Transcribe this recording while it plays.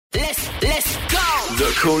Let's go!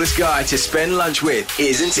 The coolest guy to spend lunch with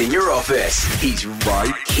isn't in your office. He's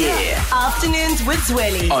right here. Afternoons with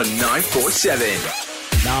Zweli. On 947.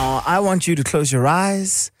 Now, I want you to close your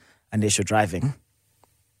eyes unless you're driving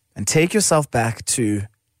and take yourself back to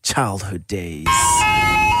childhood days.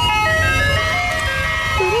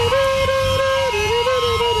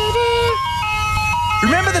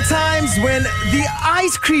 Remember the times when the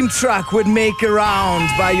ice cream truck would make a round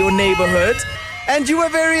by your neighborhood? And you were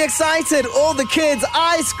very excited. All the kids,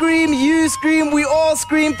 ice cream, you scream, we all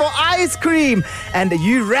scream for ice cream. And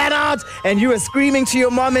you ran out and you were screaming to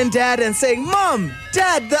your mom and dad and saying, Mom,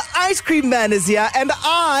 Dad, the ice cream man is here and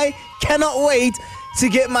I cannot wait to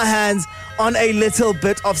get my hands on a little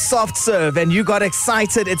bit of soft serve. And you got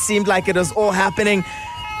excited. It seemed like it was all happening.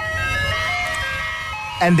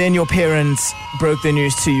 And then your parents broke the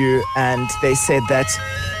news to you and they said that,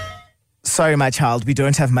 sorry, my child, we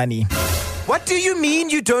don't have money. What do you mean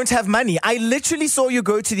you don't have money? I literally saw you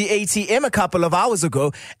go to the ATM a couple of hours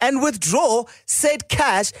ago and withdraw said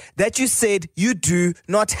cash that you said you do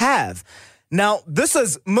not have. Now, this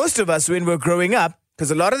is most of us when we're growing up,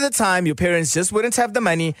 because a lot of the time your parents just wouldn't have the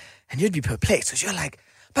money and you'd be perplexed. Because you're like,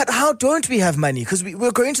 but how don't we have money? Because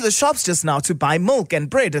we're going to the shops just now to buy milk and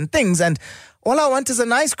bread and things, and all I want is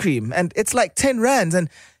an ice cream and it's like 10 rands, and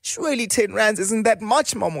surely 10 rands isn't that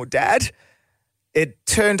much, Mom or Dad. It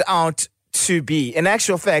turned out to be, in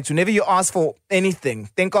actual fact, whenever you ask for anything,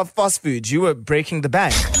 think of fast food, you were breaking the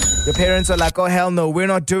bank. Your parents are like, oh, hell no, we're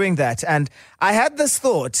not doing that. And I had this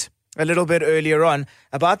thought a little bit earlier on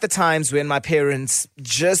about the times when my parents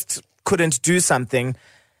just couldn't do something,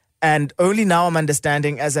 and only now I'm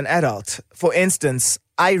understanding as an adult. For instance,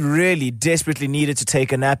 I really desperately needed to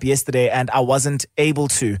take a nap yesterday and I wasn't able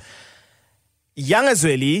to. Young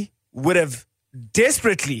Zweli would have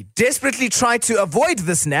desperately tried to avoid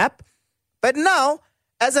this nap. But now,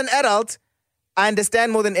 as an adult, I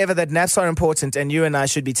understand more than ever that naps are important and you and I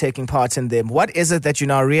should be taking part in them. What is it that you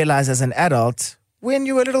now realize as an adult when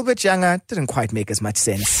you were a little bit younger didn't quite make as much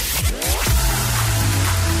sense?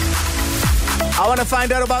 I want to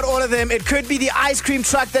find out about all of them. It could be the ice cream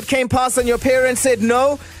truck that came past and your parents said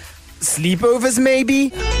no. Sleepovers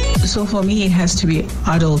maybe. So for me, it has to be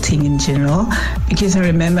adulting in general, because I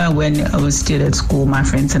remember when I was still at school, my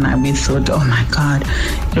friends and I, we thought, oh my God,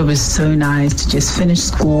 it was so nice to just finish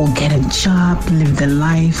school, get a job, live the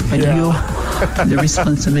life. But the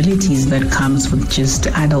responsibilities that comes with just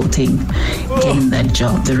adulting, getting that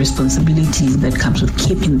job, the responsibilities that comes with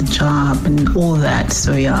keeping the job and all that.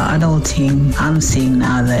 So adulting, I'm seeing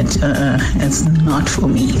now that it's not for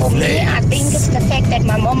me. Yeah, I think it's the fact that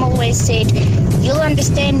my mom always said, you'll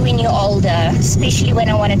understand when you're older, especially when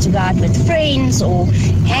I wanted to go out with friends or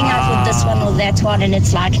hang out with this one or that one, and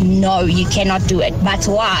it's like, no, you cannot do it. But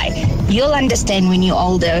why? You'll understand when you're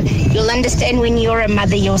older. You'll understand when you're a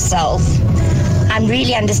mother yourself. I'm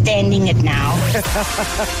really understanding it now.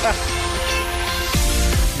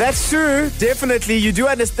 That's true. Definitely. You do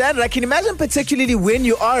understand it. I can imagine particularly when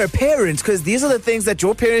you are a parent, because these are the things that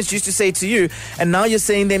your parents used to say to you, and now you're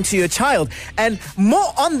saying them to your child. And more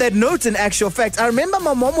on that note, in actual fact, I remember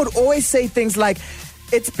my mom would always say things like,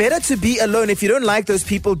 it's better to be alone. If you don't like those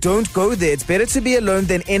people, don't go there. It's better to be alone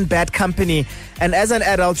than in bad company. And as an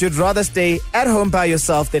adult, you'd rather stay at home by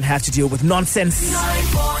yourself than have to deal with nonsense.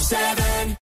 947